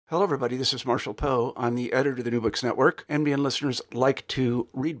Hello, everybody. This is Marshall Poe. I'm the editor of the New Books Network. NBN listeners like to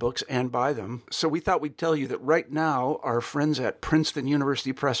read books and buy them. So we thought we'd tell you that right now, our friends at Princeton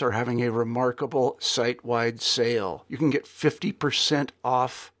University Press are having a remarkable site-wide sale. You can get 50%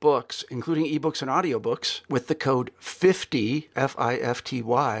 off books, including ebooks and audiobooks, with the code 50,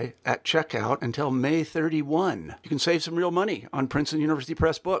 F-I-F-T-Y, at checkout until May 31. You can save some real money on Princeton University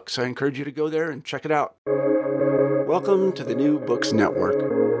Press books. I encourage you to go there and check it out. Welcome to the New Books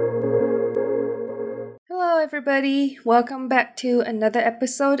Network. Hello, everybody. Welcome back to another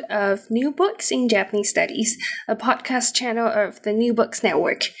episode of New Books in Japanese Studies, a podcast channel of the New Books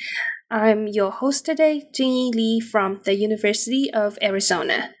Network. I'm your host today, Jingyi Lee from the University of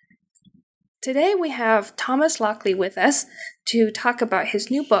Arizona. Today we have Thomas Lockley with us to talk about his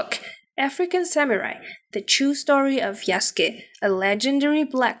new book, African Samurai, The True Story of Yasuke, a legendary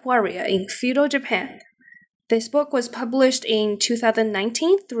black warrior in feudal Japan. This book was published in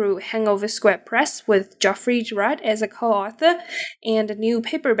 2019 through Hangover Square Press with Geoffrey Girard as a co-author, and a new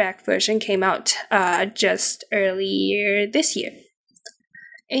paperback version came out just earlier this year.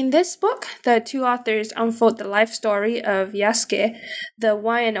 In this book, the two authors unfold the life story of Yasuke, the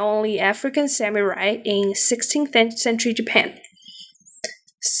one and only African samurai in 16th century Japan.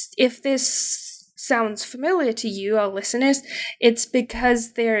 If this sounds familiar to you, our listeners, it's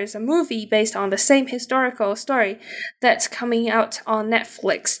because there is a movie based on the same historical story that's coming out on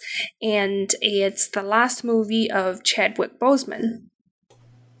Netflix, and it's the last movie of Chadwick Boseman.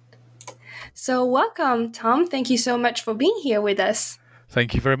 So welcome, Tom. Thank you so much for being here with us.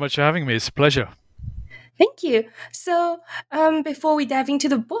 Thank you very much for having me. It's a pleasure. Thank you. So before we dive into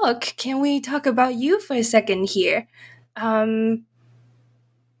the book, can we talk about you for a second here?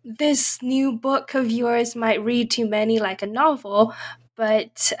 This new book of yours might read to many like a novel,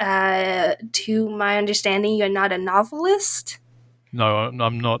 but to my understanding, you're not a novelist? No,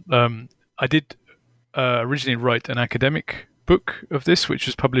 I'm not. I did originally write an academic book of this, which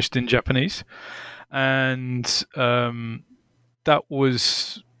was published in Japanese. And that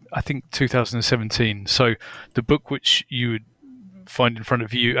was, I think, 2017. So the book which you would find in front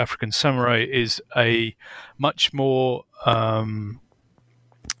of you, African Samurai, is a much more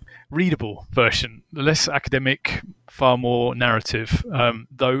readable version, less academic, far more narrative,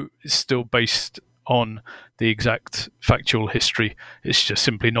 though it's still based on the exact factual history. It's just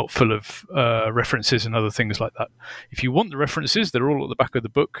simply not full of references and other things like that. If you want the references, they're all at the back of the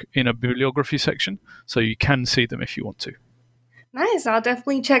book in a bibliography section, so you can see them if you want to. Nice, I'll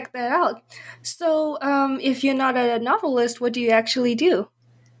definitely check that out. So if you're not a novelist, what do you actually do?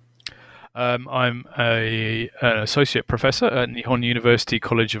 I'm an associate professor at Nihon University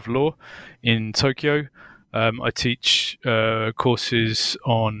College of Law in Tokyo. I teach courses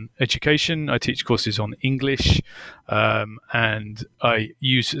on education, I teach courses on English, and I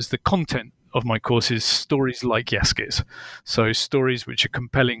use as the content of my courses stories like Yasuke's. So stories which are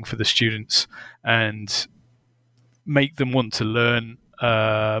compelling for the students and make them want to learn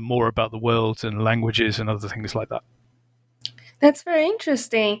more about the world and languages and other things like that. That's very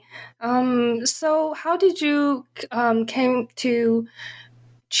interesting. So how did you came to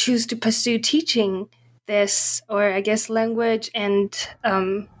choose to pursue teaching this, or I guess language and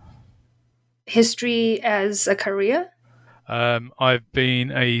history as a career? I've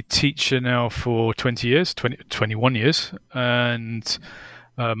been a teacher now for 21 years, and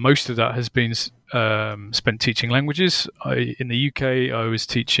most of that has been spent teaching languages. In the UK, I was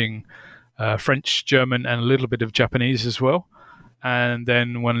teaching French, German, and a little bit of Japanese as well. And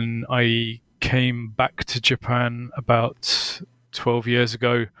then when I came back to Japan about 12 years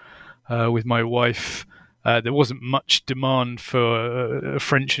ago with my wife, there wasn't much demand for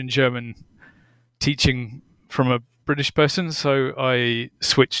French and German teaching from a British person, so I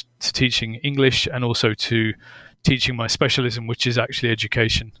switched to teaching English and also to teaching my specialism, which is actually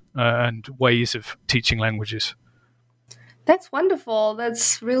education and ways of teaching languages. That's wonderful.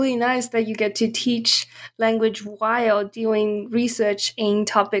 That's really nice that you get to teach language while doing research in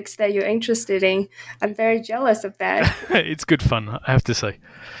topics that you're interested in. I'm very jealous of that. It's good fun, I have to say.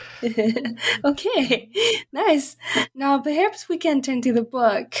 Okay, nice. Now, perhaps we can turn to the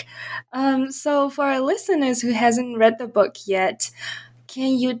book. So for our listeners who hasn't read the book yet,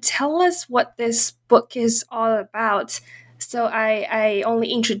 can you tell us what this book is all about? So I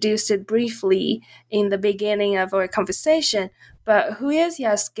only introduced it briefly in the beginning of our conversation, but who is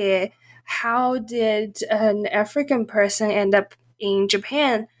Yasuke? How did an African person end up in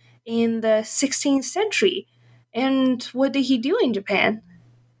Japan in the 16th century? And what did he do in Japan?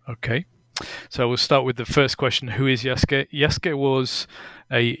 Okay, so we'll start with the first question. Who is Yasuke? Yasuke was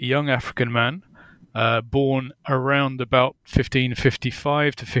a young African man born around about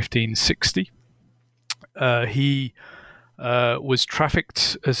 1555 to 1560. He was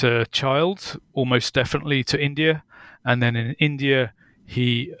trafficked as a child, almost definitely to India, and then in India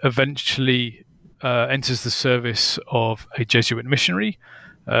he eventually enters the service of a Jesuit missionary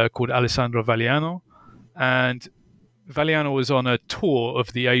called Alessandro Valiano, and Valiano was on a tour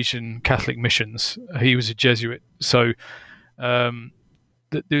of the Asian Catholic missions. He was a Jesuit, so there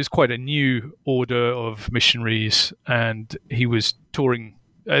was quite a new order of missionaries, and he was touring.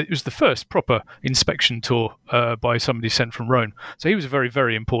 It was the first proper inspection tour by somebody sent from Rome. So he was a very,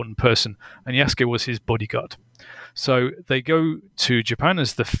 very important person, and Yasuke was his bodyguard. So they go to Japan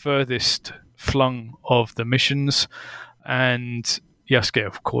as the furthest flung of the missions, and Yasuke,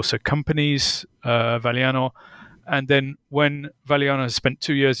 of course, accompanies Valiano. And then when Valiano has spent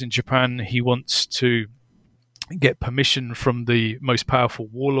 2 years in Japan, he wants to get permission from the most powerful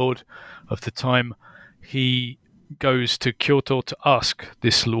warlord of the time. He goes to Kyoto to ask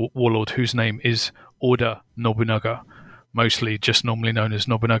this warlord, whose name is Oda Nobunaga, mostly just normally known as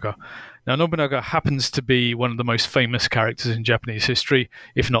Nobunaga. Now, Nobunaga happens to be one of the most famous characters in Japanese history,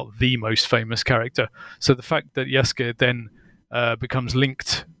 if not the most famous character. So the fact that Yasuke then becomes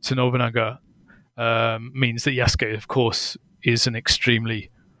linked to Nobunaga means that Yasuke, of course, is an extremely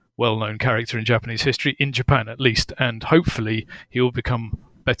well-known character in Japanese history, in Japan at least, and hopefully he will become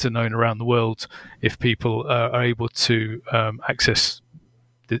better known around the world if people are able to access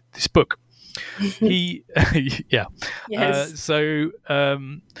this book. Yeah. Yes. So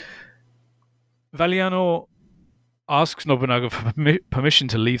Valiano asks Nobunaga for permission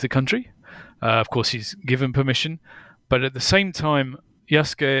to leave the country. Of course, he's given permission, but at the same time,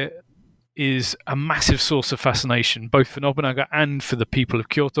 Yasuke is a massive source of fascination, both for Nobunaga and for the people of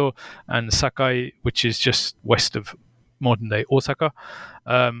Kyoto and Sakai, which is just west of modern-day Osaka.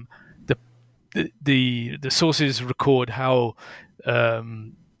 The sources record how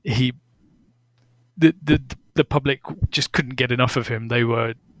the public just couldn't get enough of him. They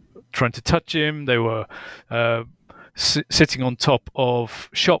were trying to touch him. They were sitting on top of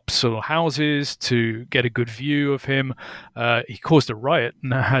shops or houses to get a good view of him. He caused a riot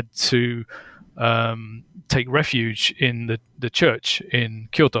and had to take refuge in the church in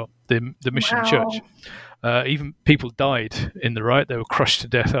Kyoto, the mission church. Even people died in the riot. They were crushed to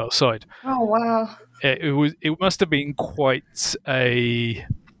death outside. Oh, wow. It must have been quite a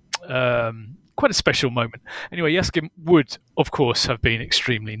special moment. Anyway, Yasuke would, of course, have been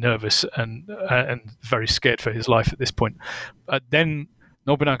extremely nervous and very scared for his life at this point. Then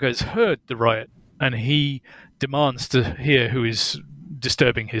Nobunaga has heard the riot, and he demands to hear who is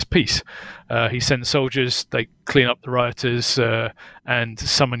disturbing his peace. He sends soldiers, they clean up the rioters, and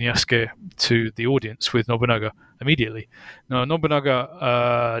summon Yasuke to the audience with Nobunaga immediately. Now,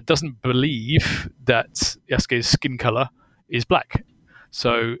 Nobunaga doesn't believe that Yasuke's skin color is black,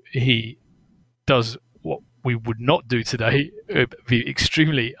 so he does what we would not do today, be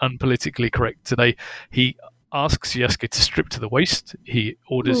extremely unpolitically correct today. He asks Yasuke to strip to the waist. He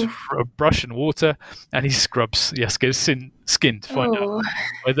orders for a brush and water, and he scrubs Yasuke's skin to find out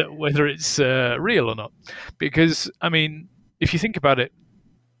whether it's real or not. Because, I mean, if you think about it,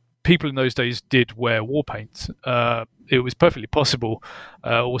 people in those days did wear war paint. It was perfectly possible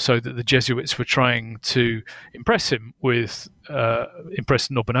also that the Jesuits were trying to impress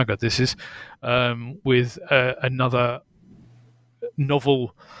Nobunaga, this is, with another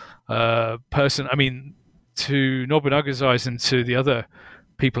novel person. I mean, to Nobunaga's eyes and to the other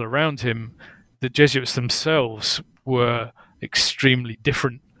people around him, the Jesuits themselves were extremely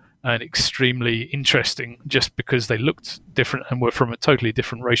different and extremely interesting just because they looked different and were from a totally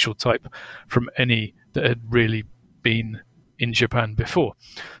different racial type from any that had really been in Japan before.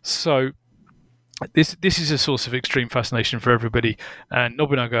 So this is a source of extreme fascination for everybody, and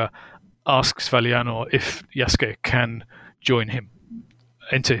Nobunaga asks Valiano if Yasuke can join him,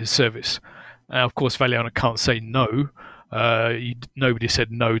 enter his service. Of course, Valiano can't say no. Nobody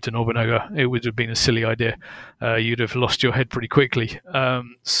said no to Nobunaga. It would have been a silly idea. You'd have lost your head pretty quickly.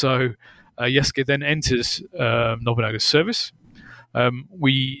 So Yasuke then enters Nobunaga's service.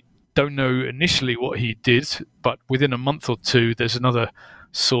 We don't know initially what he did, but within a month or two, there's another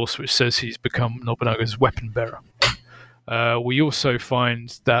source which says he's become Nobunaga's weapon bearer. We also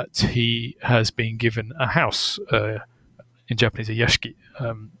find that he has been given a house, in Japanese, a yashiki.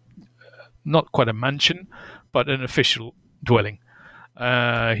 Not quite a mansion, but an official dwelling.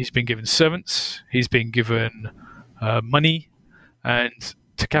 He's been given servants, he's been given money, and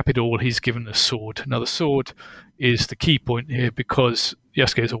to cap it all, he's given a sword. Now, the sword is the key point here because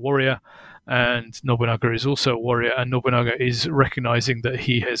Yasuke is a warrior, and Nobunaga is also a warrior, and Nobunaga is recognizing that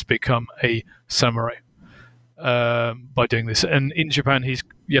he has become a samurai by doing this. And in Japan,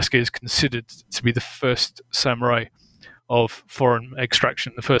 Yasuke is considered to be the first samurai of foreign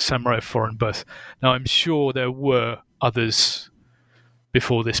extraction, the first samurai of foreign birth. Now, I'm sure there were others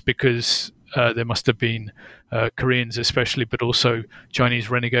before this, because there must have been Koreans especially, but also Chinese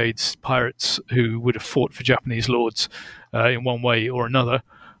renegades, pirates, who would have fought for Japanese lords in one way or another.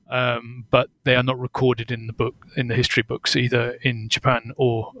 But they are not recorded in the history books, either in Japan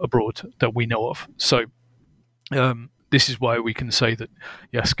or abroad, that we know of. So this is why we can say that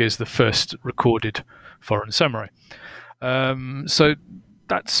Yasuke is the first recorded foreign samurai. So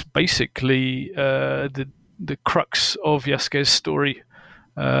that's basically the crux of Yasuke's story,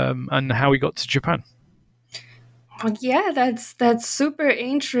 and how he got to Japan. Yeah, that's super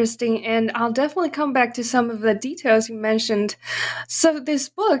interesting, and I'll definitely come back to some of the details you mentioned. So this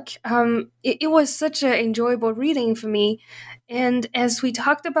book, it was such an enjoyable reading for me, and as we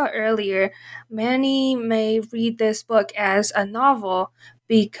talked about earlier, many may read this book as a novel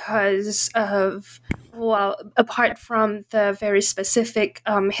because of, well, apart from the very specific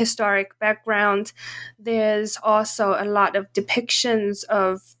historic background, there's also a lot of depictions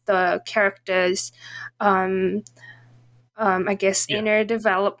of the characters. I guess inner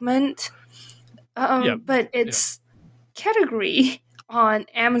development, but its category on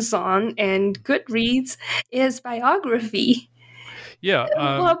Amazon and Goodreads is biography. Yeah.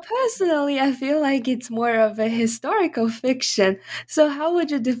 Well, personally, I feel like it's more of a historical fiction. So how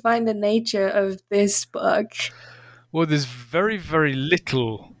would you define the nature of this book? Well, there's very, very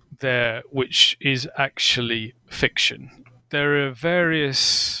little there which is actually fiction. There are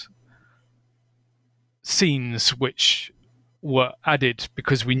various scenes which were added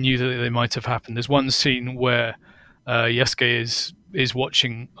because we knew that they might have happened. There's one scene where Yasuke is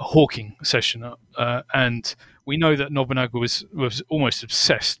watching a hawking session, and we know that Nobunaga was almost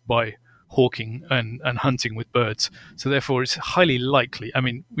obsessed by hawking and hunting with birds. So therefore, it's highly likely. I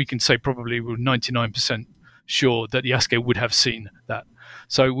mean, we can say probably we're 99% sure that Yasuke would have seen that.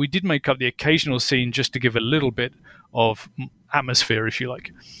 So we did make up the occasional scene just to give a little bit of atmosphere, if you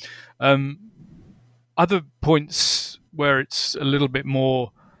like. Other points where it's a little bit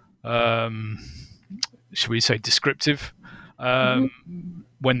more, should we say, descriptive,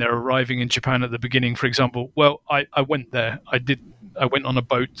 when they're arriving in Japan at the beginning, for example. Well, I went there. I went on a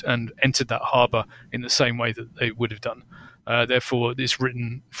boat and entered that harbour in the same way that they would have done. Therefore, it's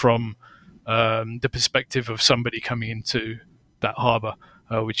written from the perspective of somebody coming into that harbour,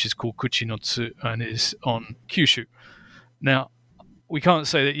 which is called Kuchinotsu and is on Kyushu. Now, we can't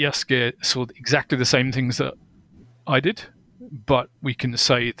say that Yasuke saw exactly the same things that I did, but we can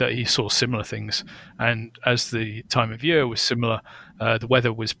say that he saw similar things. And as the time of year was similar, the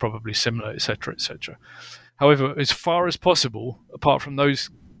weather was probably similar, etc., etc. However, as far as possible, apart from those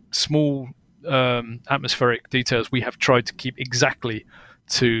small atmospheric details, we have tried to keep exactly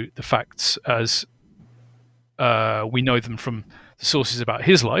to the facts as we know them from the sources about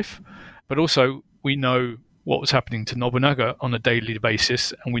his life, but also we know what was happening to Nobunaga on a daily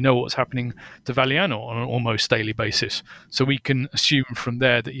basis, and we know what's happening to Valiano on an almost daily basis. So we can assume from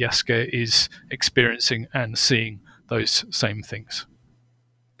there that Yasuke is experiencing and seeing those same things.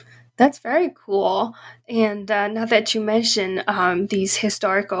 That's very cool. And now that you mention these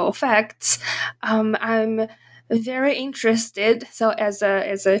historical facts, I'm very interested. So as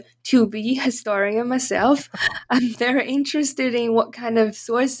a to-be historian myself, I'm very interested in what kind of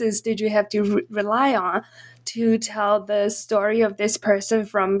sources did you have to rely on to tell the story of this person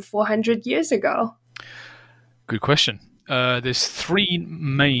from 400 years ago? Good question. There's four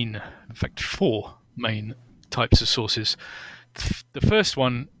main types of sources. The first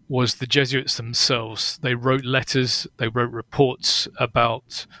one was the Jesuits themselves. They wrote letters, they wrote reports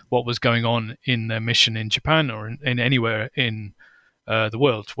about what was going on in their mission in Japan or in anywhere in the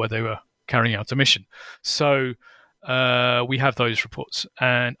world where they were carrying out a mission. So we have those reports.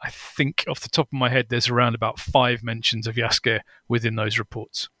 And I think off the top of my head, there's around about 5 mentions of Yasuke within those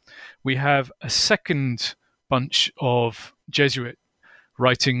reports. We have a second bunch of Jesuit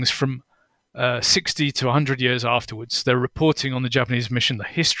writings from 60 to 100 years afterwards. They're reporting on the Japanese mission, the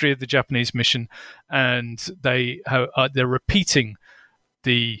history of the Japanese mission, and they're repeating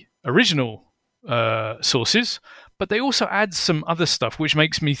the original sources, but they also add some other stuff, which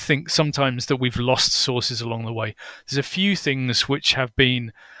makes me think sometimes that we've lost sources along the way. There's a few things which have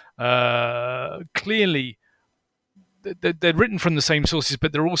been clearly they're written from the same sources,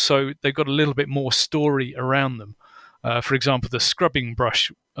 but they've got a little bit more story around them. For example, the scrubbing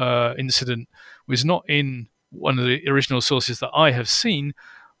brush incident was not in one of the original sources that I have seen,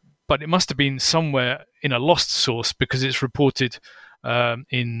 but it must have been somewhere in a lost source because it's reported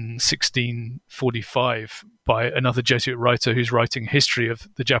in 1645 by another Jesuit writer who's writing history of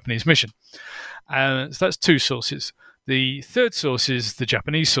the Japanese mission. So that's two sources. The third source is the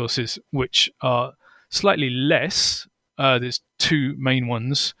Japanese sources, which are slightly less. There's two main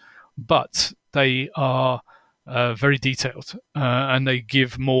ones, but they are very detailed, and they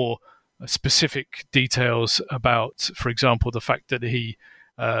give more specific details about, for example, the fact that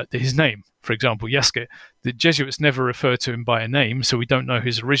his name, for example, Yasuke. The Jesuits never refer to him by a name, so we don't know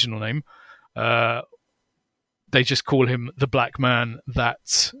his original name. They just call him the black man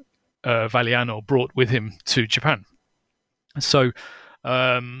that Valiano brought with him to Japan. So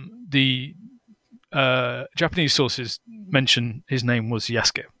the Japanese sources mention his name was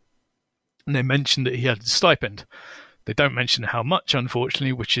Yasuke, and they mention that he had a stipend. They don't mention how much,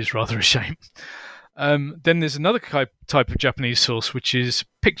 unfortunately, which is rather a shame. Then there's another type of Japanese source, which is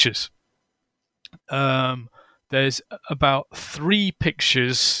pictures. There's about 3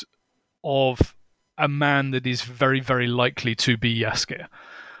 pictures of a man that is very, very likely to be Yasuke.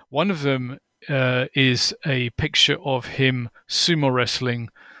 One of them is a picture of him sumo wrestling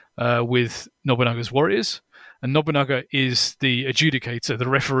with Nobunaga's warriors, and Nobunaga is the adjudicator, the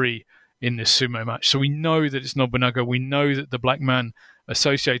referee in this sumo match. So we know that it's Nobunaga. We know that the black man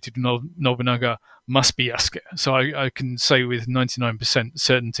associated with Nobunaga must be Yasuke. So I can say with 99%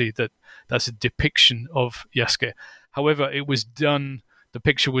 certainty that that's a depiction of Yasuke. However, the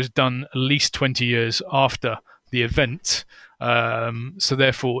picture was done at least 20 years after the event. So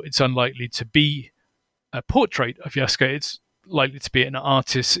therefore, it's unlikely to be a portrait of Yasuke. It's likely to be an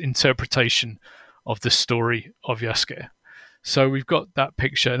artist's interpretation of the story of Yasuke. So we've got that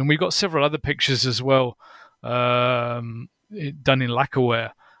picture, and we've got several other pictures as well, done in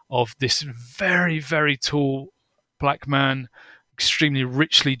lacquerware, of this very, very tall black man, extremely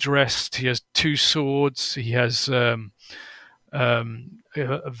richly dressed. He has 2 swords. He has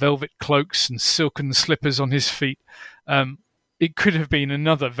velvet cloaks and silken slippers on his feet. It could have been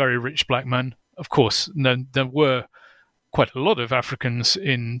another very rich black man. Of course, there were quite a lot of Africans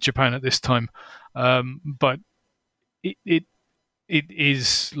in Japan at this time, but it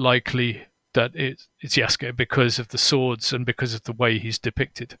is likely that it's Yasuke because of the swords and because of the way he's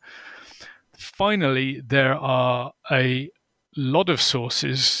depicted. Finally, there are a lot of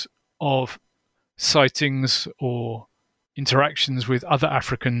sources of sightings or interactions with other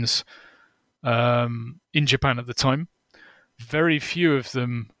Africans in Japan at the time. Very few of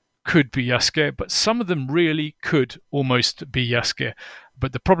them could be Yasuke, but some of them really could almost be Yasuke.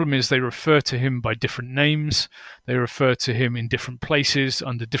 But the problem is they refer to him by different names. They refer to him in different places,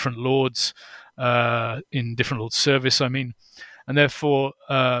 under different lords, in different lords' service, I mean. And therefore,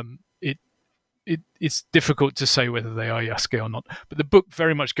 it's difficult to say whether they are Yasuke or not. But the book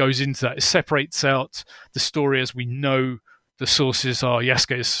very much goes into that. It separates out the story as we know the sources are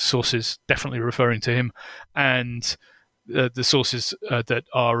Yasuke's sources, definitely referring to him, and the sources that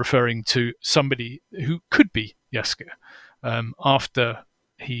are referring to somebody who could be Yasuke after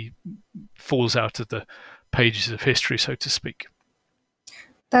he falls out of the pages of history, so to speak.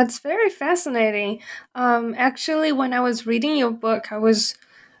 That's very fascinating. Actually, when I was reading your book, I was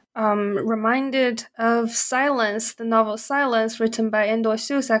reminded of Silence, the novel Silence, written by Endo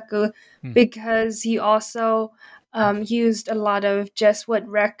Shusaku, because he also used a lot of Jesuit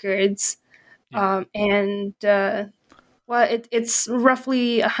records. Yeah. It's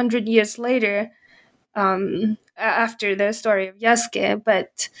roughly 100 years later after the story of Yasuke,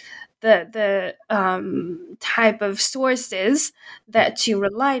 but the type of sources that you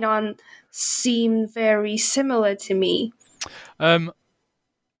relied on seem very similar to me. Endo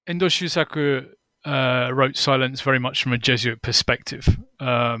Shusaku wrote Silence very much from a Jesuit perspective.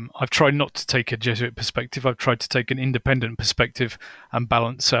 I've tried not to take a Jesuit perspective. I've tried to take an independent perspective and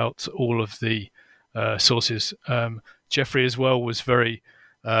balance out all of the sources. Jeffrey as well was my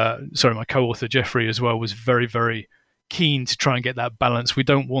co-author Jeffrey as well was very, very keen to try and get that balance. We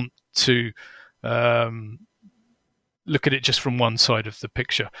don't want to look at it just from one side of the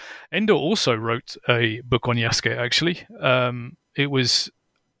picture. Endo also wrote a book on Yasuke, actually. It was,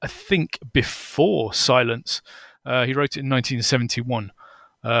 I think, before Silence. He wrote it in 1971.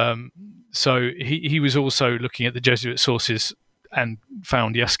 So he was also looking at the Jesuit sources and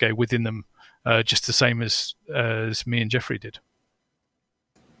found Yasuke within them, just the same as me and Jeffrey did.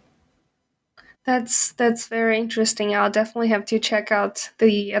 That's very interesting. I'll definitely have to check out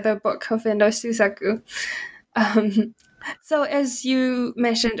the other book of Endo Shusaku. So as you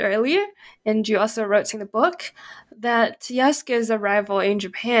mentioned earlier, and you also wrote in the book, that Yasuke's arrival in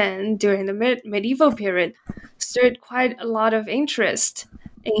Japan during the medieval period stirred quite a lot of interest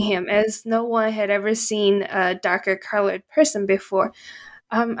in him, as no one had ever seen a darker colored person before.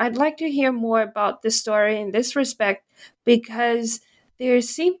 I'd like to hear more about the story in this respect, because there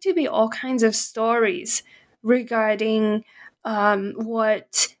seem to be all kinds of stories regarding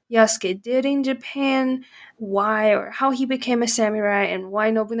what Yasuke did in Japan, why or how he became a samurai, and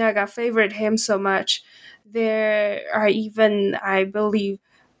why Nobunaga favored him so much. There are even, I believe,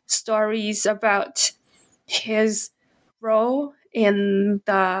 stories about his role in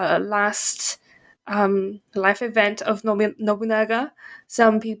the last life event of Nobunaga.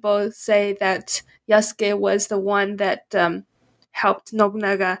 Some people say that Yasuke was the one that helped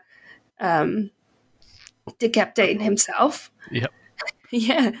Nobunaga decapitate himself. Yep.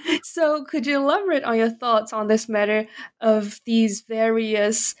 Yeah. So, could you elaborate on your thoughts on this matter of these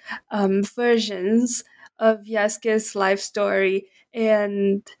various versions of Yasuke's life story,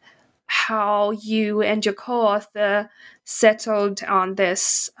 and how you and your co-author settled on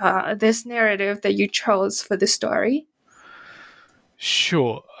this this narrative that you chose for the story?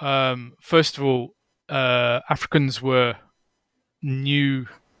 Sure. First of all, Africans were new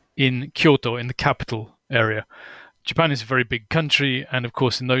in Kyoto, in the capital area. Japan is a very big country, and of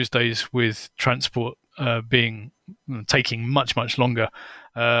course, in those days, with transport taking much longer,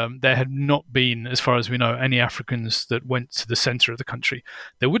 there had not been, as far as we know, any Africans that went to the center of the country.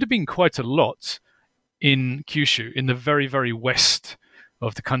 There would have been quite a lot in Kyushu, in the very west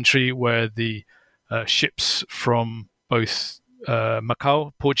of the country, where the ships from both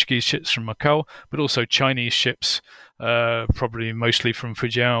Macau, Portuguese ships from Macau, but also Chinese ships, probably mostly from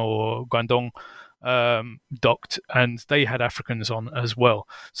Fujian or Guangdong, docked, and they had Africans on as well.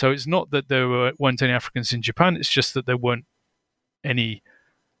 So it's not that there weren't any Africans in Japan, it's just that there weren't any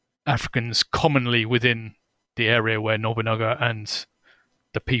Africans commonly within the area where Nobunaga and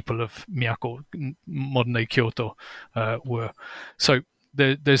the people of Miyako, modern-day Kyoto, were. So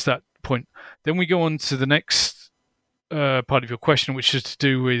there's that point. Then we go on to the next part of your question, which is to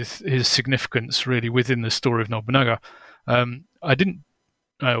do with his significance really within the story of Nobunaga.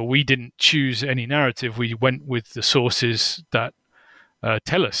 We didn't choose any narrative. We went with the sources that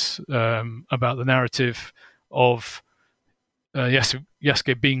tell us about the narrative of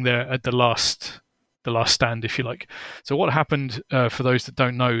Yasuke being there at the last stand, if you like. So what happened, for those that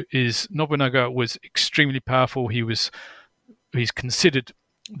don't know, is Nobunaga was extremely powerful. He's considered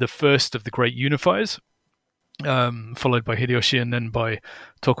the first of the great unifiers, followed by Hideyoshi and then by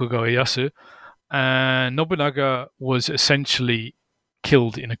Tokugawa Ieyasu. And Nobunaga was essentially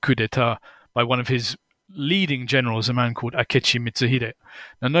killed in a coup d'etat by one of his leading generals, a man called Akechi Mitsuhide.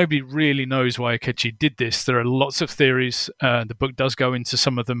 Now, nobody really knows why Akechi did this. There are lots of theories. The book does go into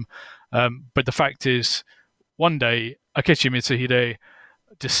some of them. But the fact is, one day, Akechi Mitsuhide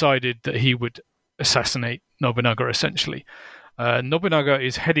decided that he would assassinate Nobunaga, essentially. Nobunaga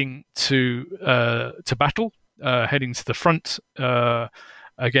is heading to battle, heading to the front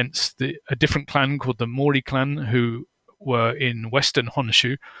against a different clan called the Mori clan, who were in western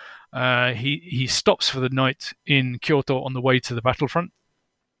Honshu. He stops for the night in Kyoto on the way to the battlefront.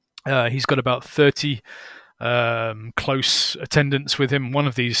 He's got about 30 close attendants with him. One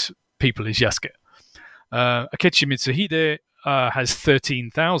of these people is Yasuke. Akechi Mitsuhide has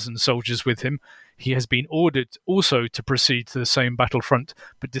 13,000 soldiers with him. He has been ordered also to proceed to the same battlefront,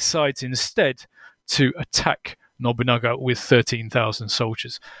 but decides instead to attack Nobunaga with 13,000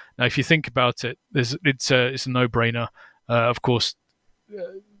 soldiers. Now, if you think about it, it's a no-brainer. Of course,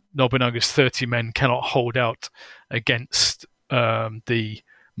 Nobunaga's 30 men cannot hold out against the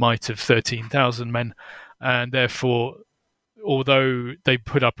might of 13,000 men, and therefore, although they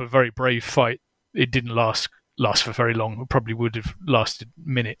put up a very brave fight, it didn't last for very long. It probably would have lasted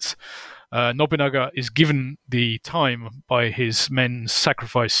minutes. Nobunaga is given the time by his men's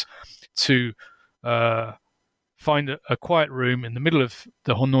sacrifice to find a quiet room in the middle of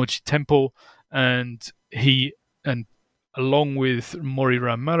the Honnoji temple, and along with Mori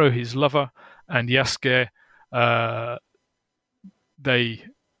Ranmaru, his lover, and Yasuke, they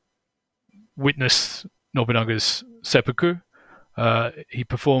witness Nobunaga's seppuku. He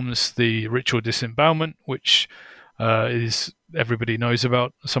performs the ritual disembowelment, which is everybody knows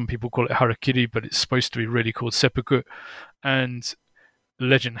about. Some people call it harakiri, but it's supposed to be really called seppuku. And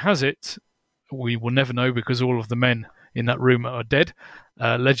legend has it, we will never know because all of the men in that room are dead.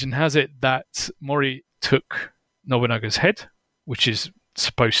 Legend has it that Mori took Nobunaga's head, which is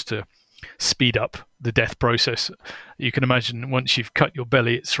supposed to speed up the death process. You can imagine once you've cut your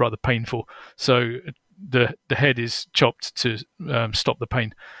belly, it's rather painful. So the head is chopped to stop the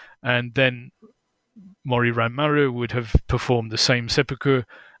pain. And then Mori Ranmaru would have performed the same seppuku,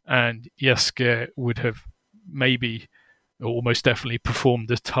 and Yasuke would have maybe or almost definitely performed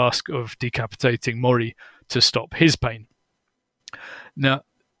the task of decapitating Mori to stop his pain. Now,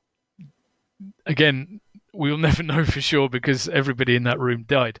 again, we'll never know for sure because everybody in that room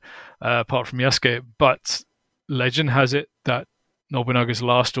died, apart from Yasuke. But legend has it that Nobunaga's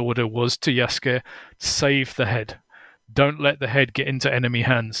last order was to Yasuke, save the head. Don't let the head get into enemy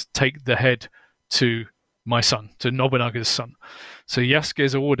hands. Take the head to my son, to Nobunaga's son. So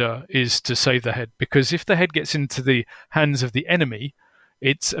Yasuke's order is to save the head, because if the head gets into the hands of the enemy,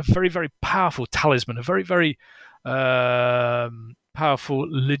 it's a very, very powerful talisman, a very, very powerful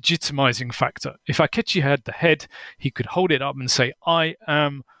legitimizing factor. If Akechi had the head, he could hold it up and say, I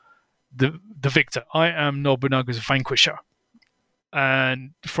am the victor. I am Nobunaga's vanquisher.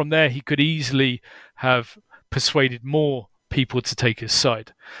 And from there, he could easily have persuaded more people to take his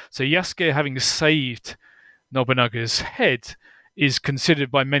side. So Yasuke, having saved Nobunaga's head, is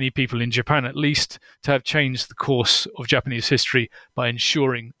considered by many people in Japan, at least, to have changed the course of Japanese history by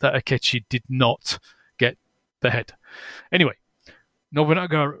ensuring that Akechi did not get the head. Anyway,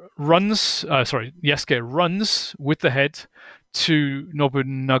 Yasuke runs with the head to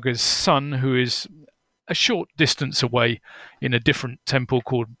Nobunaga's son, who is a short distance away in a different temple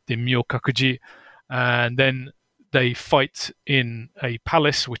called the Myokakuji, and then they fight in a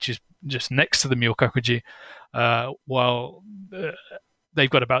palace which is just next to the Myokakuji, while they've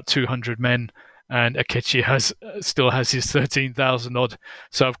got about 200 men, and Akechi still has his 13,000 odd.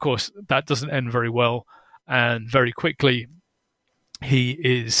 So of course that doesn't end very well, and very quickly he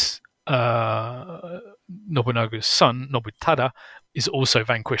is Nobunaga's son, Nobutada, is also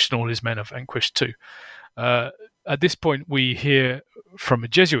vanquished, and all his men are vanquished too. At this point, we hear from a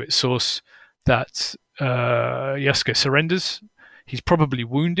Jesuit source that Yasuke surrenders. He's probably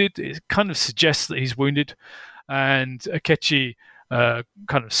wounded. It kind of suggests that he's wounded, and Akechi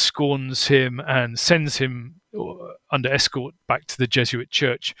kind of scorns him and sends him under escort back to the Jesuit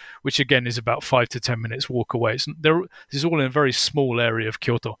church, which again is about 5 to 10 minutes walk away. This is all in a very small area of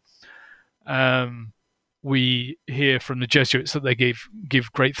Kyoto. We hear from the Jesuits that they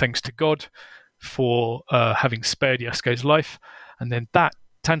give great thanks to God for having spared Yasuke's life, and then that,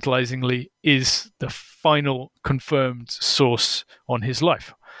 tantalizingly, is the final confirmed source on his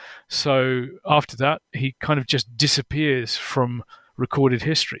life. So after that, he kind of just disappears from recorded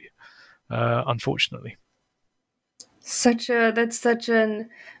history, unfortunately. That's such an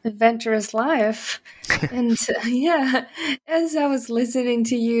adventurous life. And yeah, as I was listening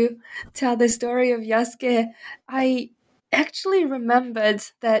to you tell the story of Yasuke, I actually remembered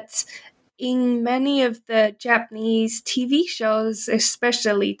that in many of the Japanese TV shows,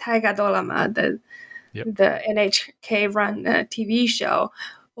 especially Taiga Dorama, the NHK run TV show,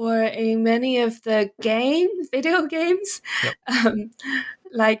 or in many of the video games,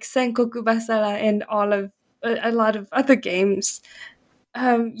 like Senkoku Basara and a lot of other games,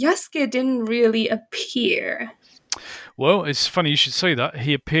 Yasuke didn't really appear. Well, it's funny you should say that.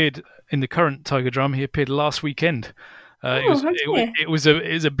 He appeared in the current Tiger drama. He appeared last weekend. It was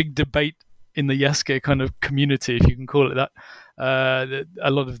a big debate in the Yasuke kind of community, if you can call it that.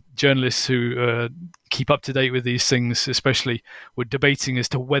 A lot of journalists who keep up to date with these things, especially, were debating as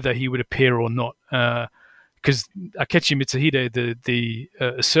to whether he would appear or not. Because Akechi Mitsuhide, the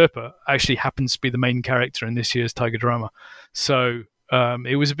usurper, actually happens to be the main character in this year's Tiger drama. So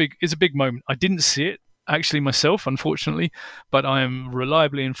it's a big moment. I didn't see it actually myself, unfortunately, but I am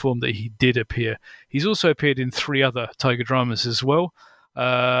reliably informed that he did appear. He's also appeared in 3 other Tiger dramas as well.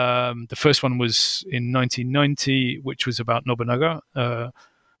 The first one was in 1990, which was about Nobunaga,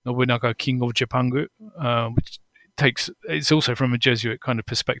 King of Japangu, which it's also from a Jesuit kind of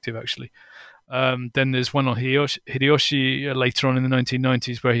perspective, actually. Then there's one on Hideyoshi later on in the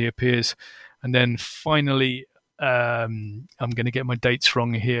 1990s where he appears, and then finally, I'm going to get my dates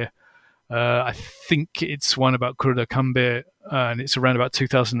wrong here. I think it's one about Kuroda Kanbei, and it's around about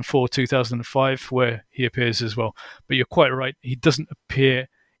 2004, 2005 where he appears as well. But you're quite right, he doesn't appear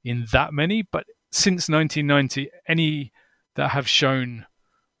in that many, but since 1990, any that have shown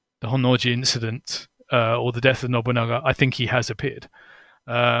the Honnoji incident or the death of Nobunaga, I think he has appeared.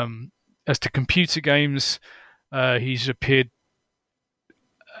 As to computer games, he's appeared.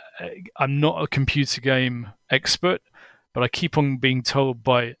 I'm not a computer game expert, but I keep on being told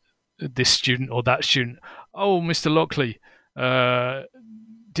by this student or that student, "Oh, Mr. Lockley,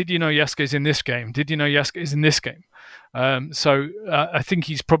 did you know Yasuke's in this game? Did you know Yasuke's in this game?" So I think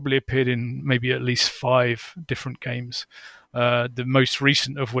he's probably appeared in maybe at least 5 different games. The most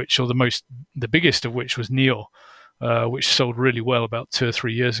recent of which, or the biggest of which, was Nioh, which sold really well about 2 or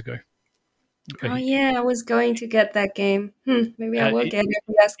 3 years ago. Oh yeah, I was going to get that game. Maybe I will get it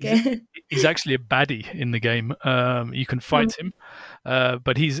for Yasuke. He's actually a baddie in the game. You can fight him,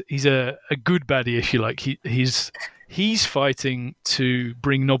 but he's a good baddie, if you like. He's fighting to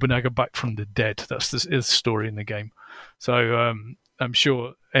bring Nobunaga back from the dead. That's the story in the game. So I'm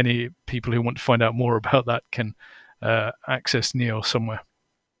sure any people who want to find out more about that can access Neo somewhere.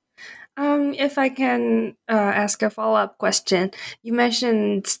 If I can ask a follow-up question, you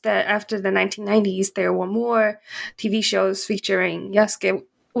mentioned that after the 1990s there were more TV shows featuring Yasuke.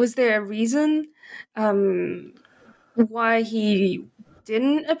 Was there a reason why he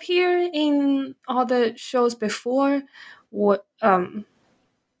didn't appear in all the shows before? What?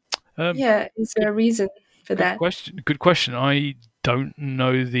 Yeah, is there a reason for that? Good question. I don't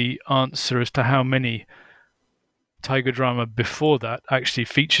know the answer as to how many Tiger drama before that actually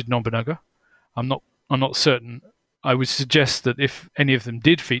featured Nobunaga. I'm not certain. I would suggest that if any of them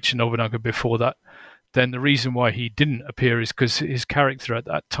did feature Nobunaga before that, then the reason why he didn't appear is because his character at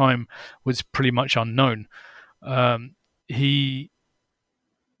that time was pretty much unknown. The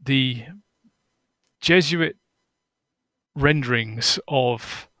Jesuit renderings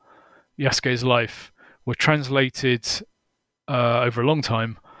of Yasuke's life were translated over a long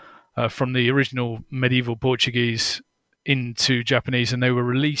time from the original medieval Portuguese into Japanese, and they were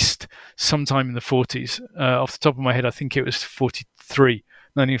released sometime in the 40s. Off the top of my head, I think it was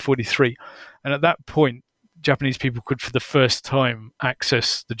 1943. And at that point, Japanese people could, for the first time,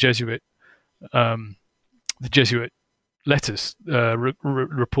 access the Jesuit letters,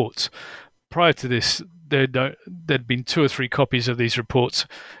 reports. Prior to this, there'd been 2 or 3 copies of these reports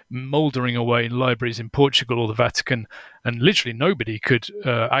mouldering away in libraries in Portugal or the Vatican, and literally nobody could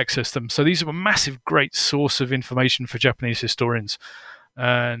access them. So these are a massive, great source of information for Japanese historians.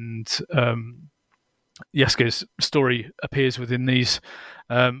 And Yasuke's story appears within these,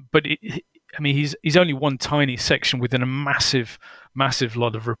 but he's only one tiny section within a massive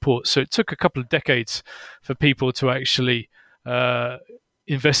lot of reports. So it took a couple of decades for people to actually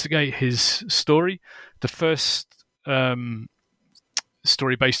investigate his story. The first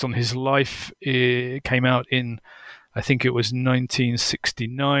story based on his life came out in, I think it was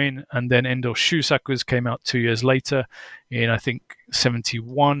 1969, and then Endo Shusaku's came out 2 years later in, I think,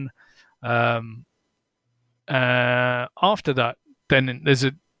 71. After that, then there's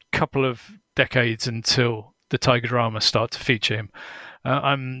a couple of decades until the Tiger drama start to feature him.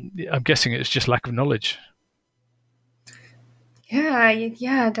 I'm guessing it's just lack of knowledge.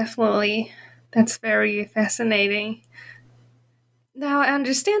 Yeah, definitely. That's very fascinating. Now, I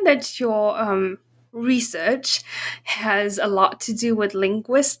understand that your research has a lot to do with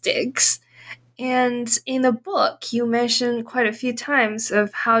linguistics. And in the book, you mentioned quite a few times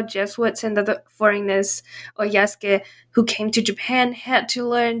of how Jesuits and other foreigners, or Yasuke, who came to Japan had to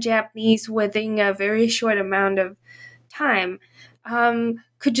learn Japanese within a very short amount of time.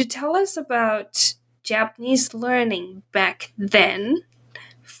 Could you tell us about Japanese learning back then,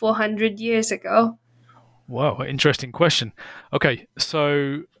 400 years ago? Wow, interesting question. Okay,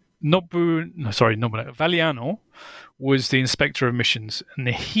 so Valiano was the inspector of missions, and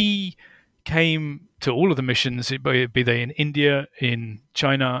he came to all of the missions, be they in India, in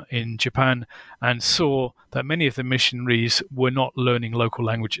China, in Japan, and saw that many of the missionaries were not learning local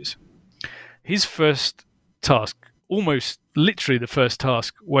languages. His first task, almost literally the first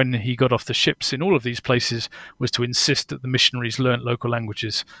task when he got off the ships in all of these places, was to insist that the missionaries learnt local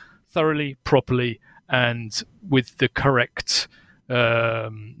languages thoroughly, properly, and with the correct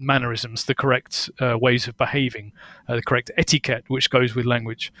mannerisms, the correct ways of behaving, the correct etiquette which goes with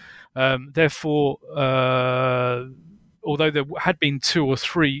language. Therefore, although there had been 2 or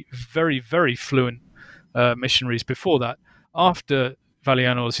 3 very, very fluent missionaries before that, after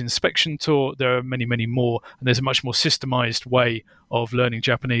Valiano's inspection tour, there are many, many more, and there's a much more systemized way of learning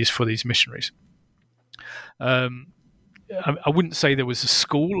Japanese for these missionaries. I wouldn't say there was a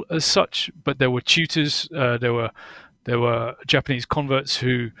school as such, but there were tutors. There were Japanese converts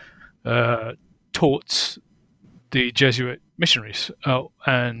who taught the Jesuit missionaries,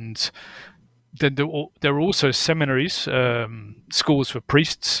 and then there were also seminaries, schools for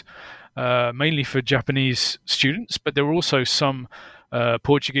priests, mainly for Japanese students, but there were also some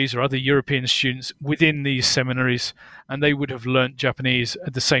Portuguese or other European students within these seminaries, and they would have learnt Japanese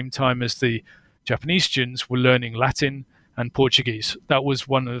at the same time as the Japanese students were learning Latin and Portuguese. That was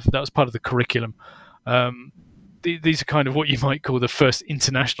part of the curriculum. These are kind of what you might call the first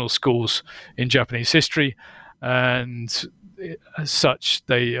international schools in Japanese history, and as such,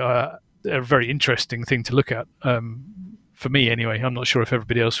 they are a very interesting thing to look at. For me, anyway. I'm not sure if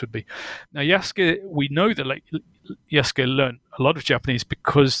everybody else would be. Now, Yasuke, we know that Yasuke learned a lot of Japanese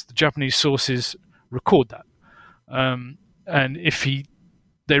because the Japanese sources record that. And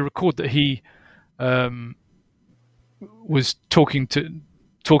they record that he was talking to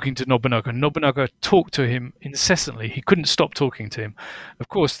Nobunaga. Nobunaga talked to him incessantly. He couldn't stop talking to him. Of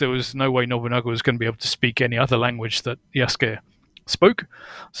course, there was no way Nobunaga was going to be able to speak any other language that Yasuke spoke.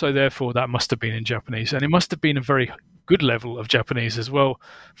 So therefore, that must have been in Japanese. And it must have been a very good level of Japanese as well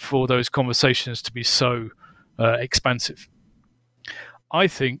for those conversations to be so expansive. I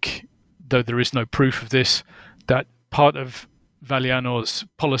think, though there is no proof of this, that part of Valiano's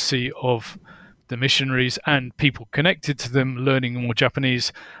policy of the missionaries and people connected to them learning more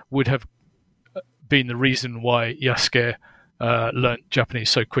Japanese would have been the reason why Yasuke learned Japanese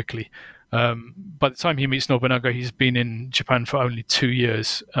so quickly. By the time he meets Nobunaga, he's been in Japan for only 2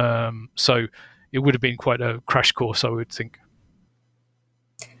 years. So it would have been quite a crash course, I would think.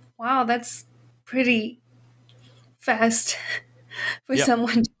 Wow, that's pretty fast for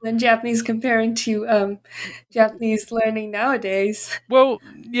someone to learn Japanese comparing to Japanese learning nowadays. Well,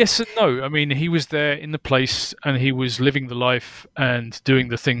 yes and no. I mean, he was there in the place and he was living the life and doing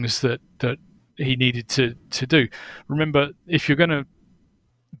the things that he needed to do. Remember, if you're going to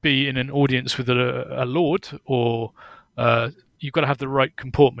be in an audience with a lord, or you've got to have the right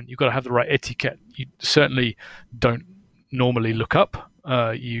comportment, you've got to have the right etiquette. You certainly don't normally look up.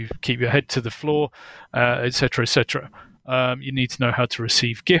 You keep your head to the floor, etc., etc. You need to know how to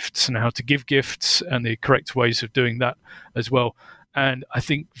receive gifts and how to give gifts and the correct ways of doing that as well. And I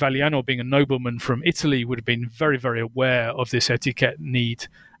think Valiano, being a nobleman from Italy, would have been very, very aware of this etiquette need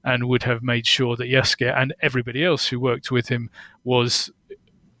and would have made sure that Yasuke and everybody else who worked with him was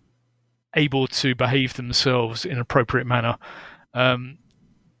able to behave themselves in an appropriate manner, in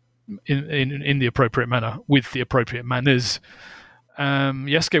the appropriate manner, with the appropriate manners.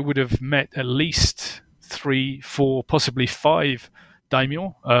 Yasuke would have met at least 3, 4, possibly 5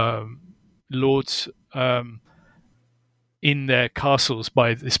 daimyo, lords, in their castles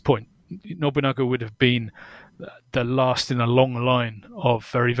by this point. Nobunaga would have been the last in a long line of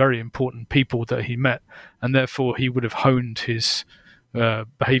very, very important people that he met, and therefore he would have honed his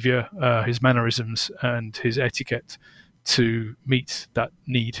behavior, his mannerisms, and his etiquette to meet that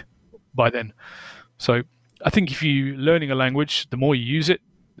need by then. So I think if you're learning a language, the more you use it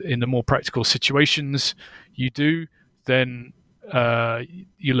in the more practical situations you do, then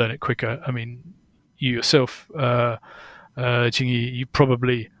you learn it quicker. I mean, you yourself, Jingy, you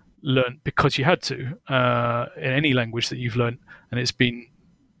probably learned because you had to in any language that you've learned, and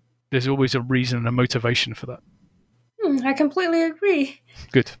there's always a reason and a motivation for that. I completely agree.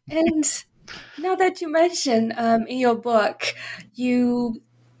 Good. And now that you mention in your book,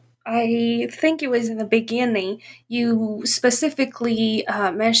 I think it was in the beginning, you specifically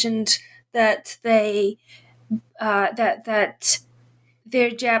mentioned that their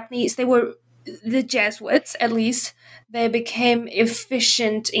Japanese, the Jesuits at least, they became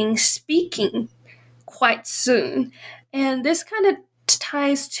efficient in speaking quite soon. And this kind of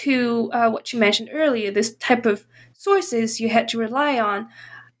ties to what you mentioned earlier, this type of sources you had to rely on.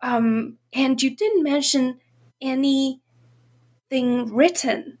 And you didn't mention anything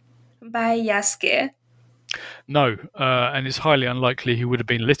written by Yasuke. No, and it's highly unlikely he would have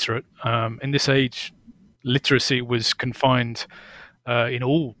been literate. In this age, literacy was confined in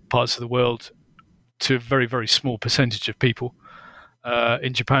all parts of the world to a very, very small percentage of people.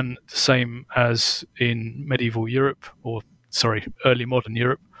 In Japan, the same as in medieval Europe, early modern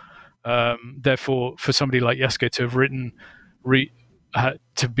Europe. Therefore, for somebody like Yasuke to have written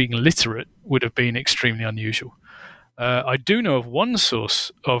to being literate would have been extremely unusual. I do know of one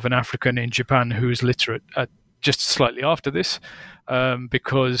source of an African in Japan who was literate just slightly after this,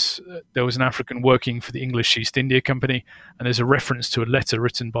 because there was an African working for the English East India Company, and there's a reference to a letter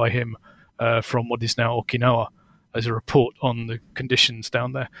written by him from what is now Okinawa as a report on the conditions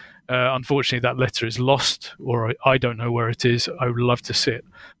down there. Unfortunately, that letter is lost, or I don't know where it is. I would love to see it,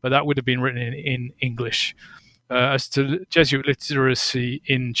 but that would have been written in English. As to Jesuit literacy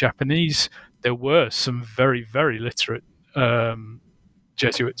in Japanese, there were some very, very literate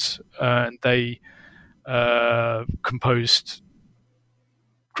Jesuits, and they composed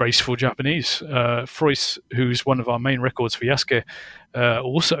graceful Japanese. Frois, who's one of our main records for Yasuke,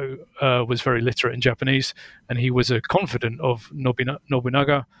 also was very literate in Japanese, and he was a confidant of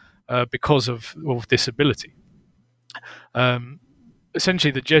Nobunaga because of this ability.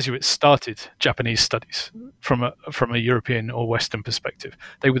 Essentially, the Jesuits started Japanese studies from a European or Western perspective.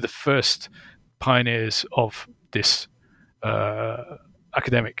 They were the first pioneers of this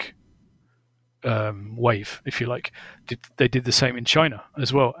academic wave, if you like. They did the same in China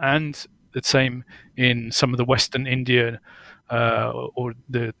as well, and the same in some of the Western India or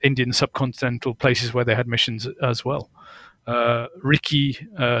the Indian subcontinental places where they had missions as well. Ricky,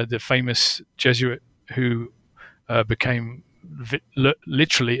 the famous Jesuit who became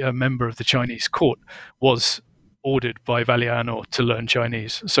literally a member of the Chinese court, was ordered by Valiano to learn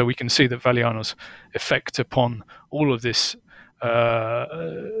Chinese. So we can see that Valiano's effect upon all of this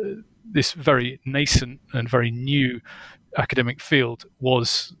this very nascent and very new academic field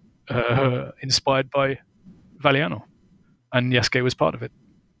was inspired by Valiano, and Yasuke was part of it.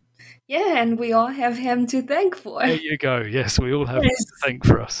 Yeah, and we all have him to thank for. There you go. Yes, we all have him to thank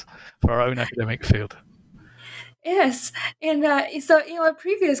for our own academic field. Yes, and so in our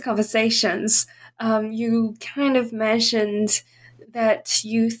previous conversations, you kind of mentioned that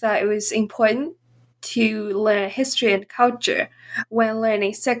you thought it was important to learn history and culture when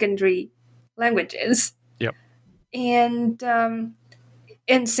learning secondary languages. Yep. And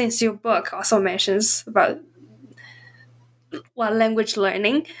since your book also mentions about language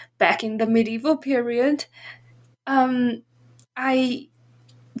learning back in the medieval period, I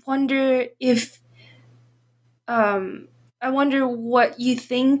wonder what you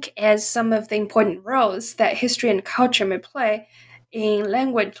think as some of the important roles that history and culture may play in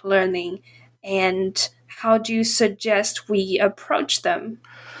language learning, and how do you suggest we approach them?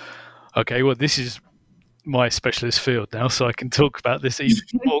 Okay, well, this is my specialist field now, so I can talk about this even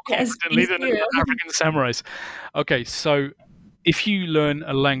more confidently than African samurais. Okay, so if you learn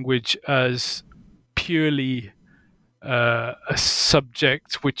a language as purely a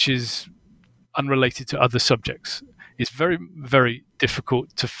subject which is unrelated to other subjects, it's very, very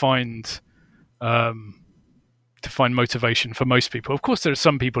difficult to find motivation for most people. Of course, there are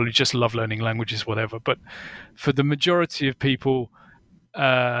some people who just love learning languages, whatever, but for the majority of people,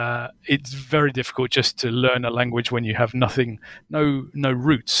 it's very difficult just to learn a language when you have nothing, no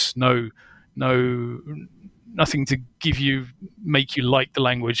roots, nothing to make you like the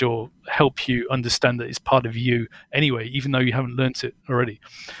language or help you understand that it's part of you anyway, even though you haven't learnt it already.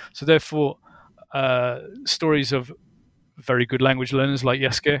 So therefore, stories of very good language learners like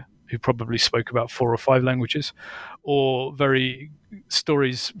Yasuke, who probably spoke about 4 or 5 languages, or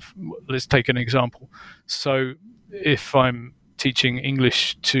stories. Let's take an example. So if I'm teaching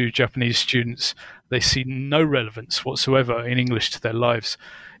English to Japanese students, they see no relevance whatsoever in English to their lives.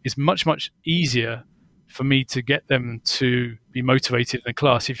 It's much, much easier for me to get them to be motivated in a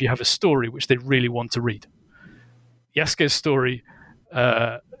class if you have a story which they really want to read. Yasuke's story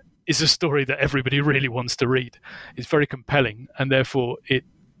is a story that everybody really wants to read. It's very compelling, and therefore it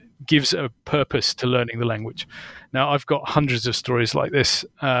gives a purpose to learning the language. Now, I've got hundreds of stories like this.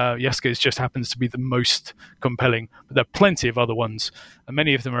 Yasuke's just happens to be the most compelling, but there are plenty of other ones, and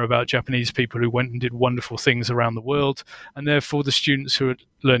many of them are about Japanese people who went and did wonderful things around the world, and therefore the students who are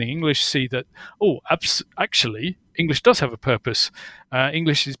learning English see that, actually, English does have a purpose.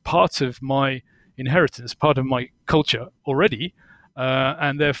 English is part of my inheritance, part of my culture already,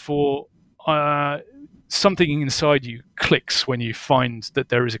 and therefore something inside you clicks when you find that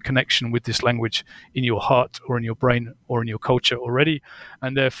there is a connection with this language in your heart or in your brain or in your culture already,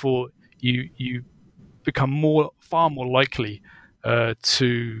 and therefore you become far more likely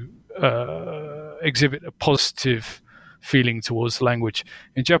to exhibit a positive feeling towards the language.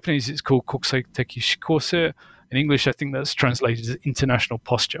 In Japanese, it's called kokusai teki shikosei. In English, I think that's translated as international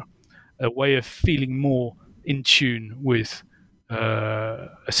posture, a way of feeling more in tune with a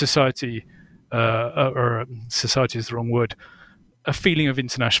society, or society is the wrong word, a feeling of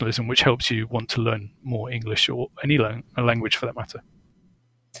internationalism which helps you want to learn more English or any language for that matter.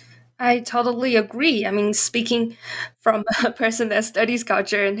 I totally agree. I mean, speaking from a person that studies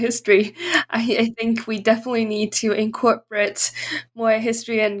culture and history, I think we definitely need to incorporate more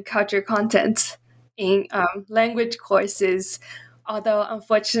history and culture content in language courses. Although,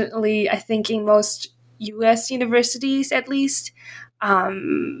 unfortunately, I think in most U.S. universities, at least,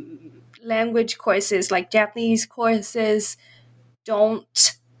 language courses like Japanese courses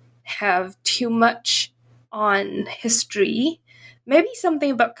don't have too much on history. Maybe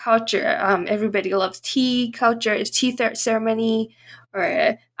something about culture. Everybody loves tea culture, tea ceremony,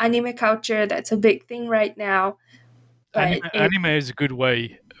 or anime culture. That's a big thing right now. Anime is a good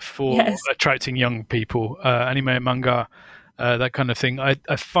way for attracting young people. Anime, manga, that kind of thing. I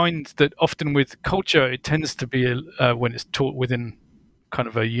find that often with culture, it tends to be, when it's taught within kind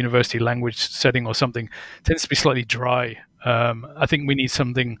of a university language setting or something, tends to be slightly dry. I think we need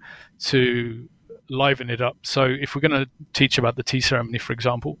something to liven it up. So if we're going to teach about the tea ceremony, for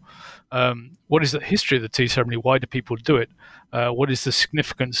example, what is the history of the tea ceremony? Why do people do it? What is the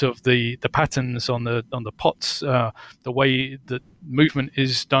significance of the patterns on the pots? The way that movement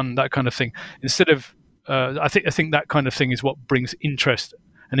is done, that kind of thing. Instead of, I think that kind of thing is what brings interest,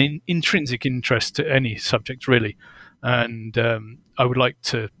 an intrinsic interest to any subject, really. And I would like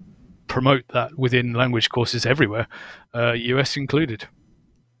to promote that within language courses everywhere, US included.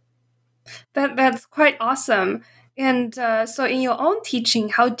 That's quite awesome. And so in your own teaching,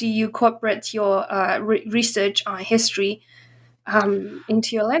 how do you incorporate your research on history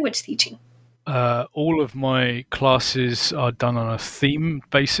into your language teaching? All of my classes are done on a theme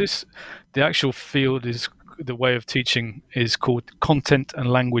basis. The actual field is, the way of teaching is called content and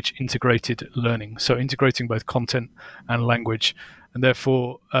language integrated learning. So integrating both content and language. And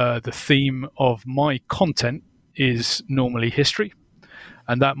therefore, the theme of my content is normally history.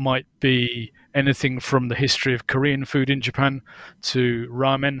 And that might be anything from the history of Korean food in Japan to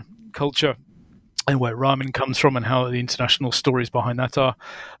ramen culture and where ramen comes from and how the international stories behind that are.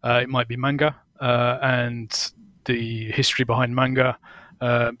 It might be manga and the history behind manga,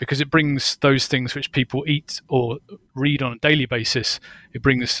 because it brings those things which people eat or read on a daily basis, it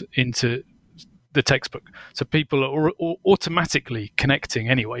brings into the textbook. So people are automatically connecting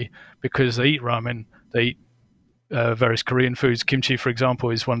anyway, because they eat ramen, they eat various Korean foods. Kimchi, for example,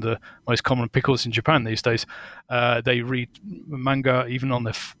 is one of the most common pickles in Japan these days. They read manga even on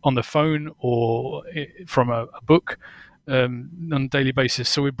the phone or from a book on a daily basis.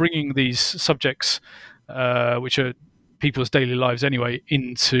 So we're bringing these subjects, which are people's daily lives anyway,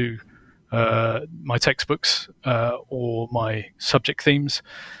 into my textbooks or my subject themes.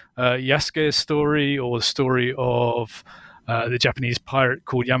 Yasuke's story, or the story of the Japanese pirate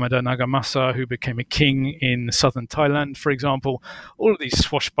called Yamada Nagamasa, who became a king in southern Thailand, for example. All of these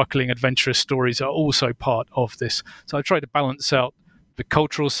swashbuckling, adventurous stories are also part of this. So I try to balance out the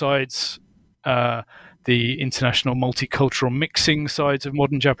cultural sides, the international multicultural mixing sides of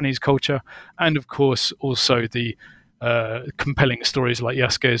modern Japanese culture, and of course also the compelling stories like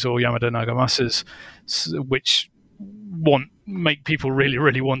Yasuke's or Yamada Nagamasa's, which make people really,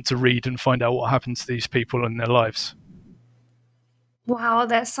 really want to read and find out what happened to these people in their lives. Wow,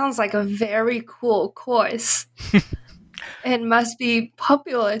 that sounds like a very cool course. It must be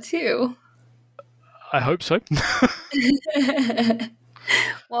popular too. I hope so.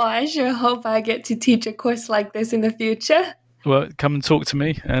 Well, I sure hope I get to teach a course like this in the future. Well, come and talk to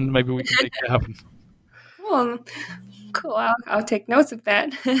me and maybe we can make it happen. Well, cool. I'll take notes of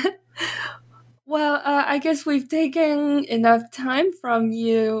that. Well, I guess we've taken enough time from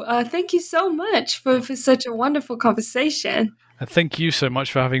you. Thank you so much for such a wonderful conversation. Thank you so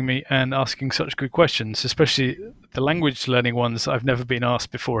much for having me and asking such good questions, especially the language learning ones I've never been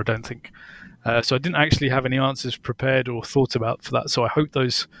asked before, I don't think. So I didn't actually have any answers prepared or thought about for that. So I hope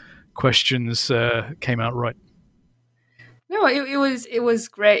those questions came out right. No, it was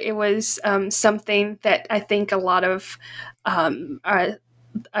great. It was something that I think a lot of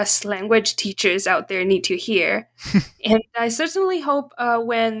us language teachers out there need to hear. And I certainly hope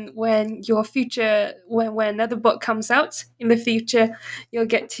when your future, when another book comes out in the future, you'll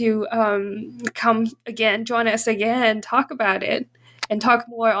get to come again, join us again, and talk about it and talk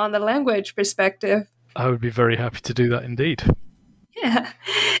more on the language perspective. I would be very happy to do that indeed. Yeah.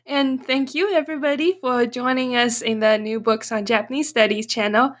 And thank you, everybody, for joining us in the New Books on Japanese Studies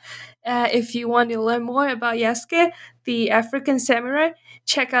channel. If you want to learn more about Yasuke, the African samurai,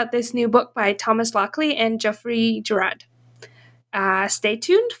 check out this new book by Thomas Lockley and Geoffrey Girard. Stay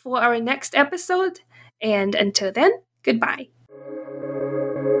tuned for our next episode, and until then, goodbye.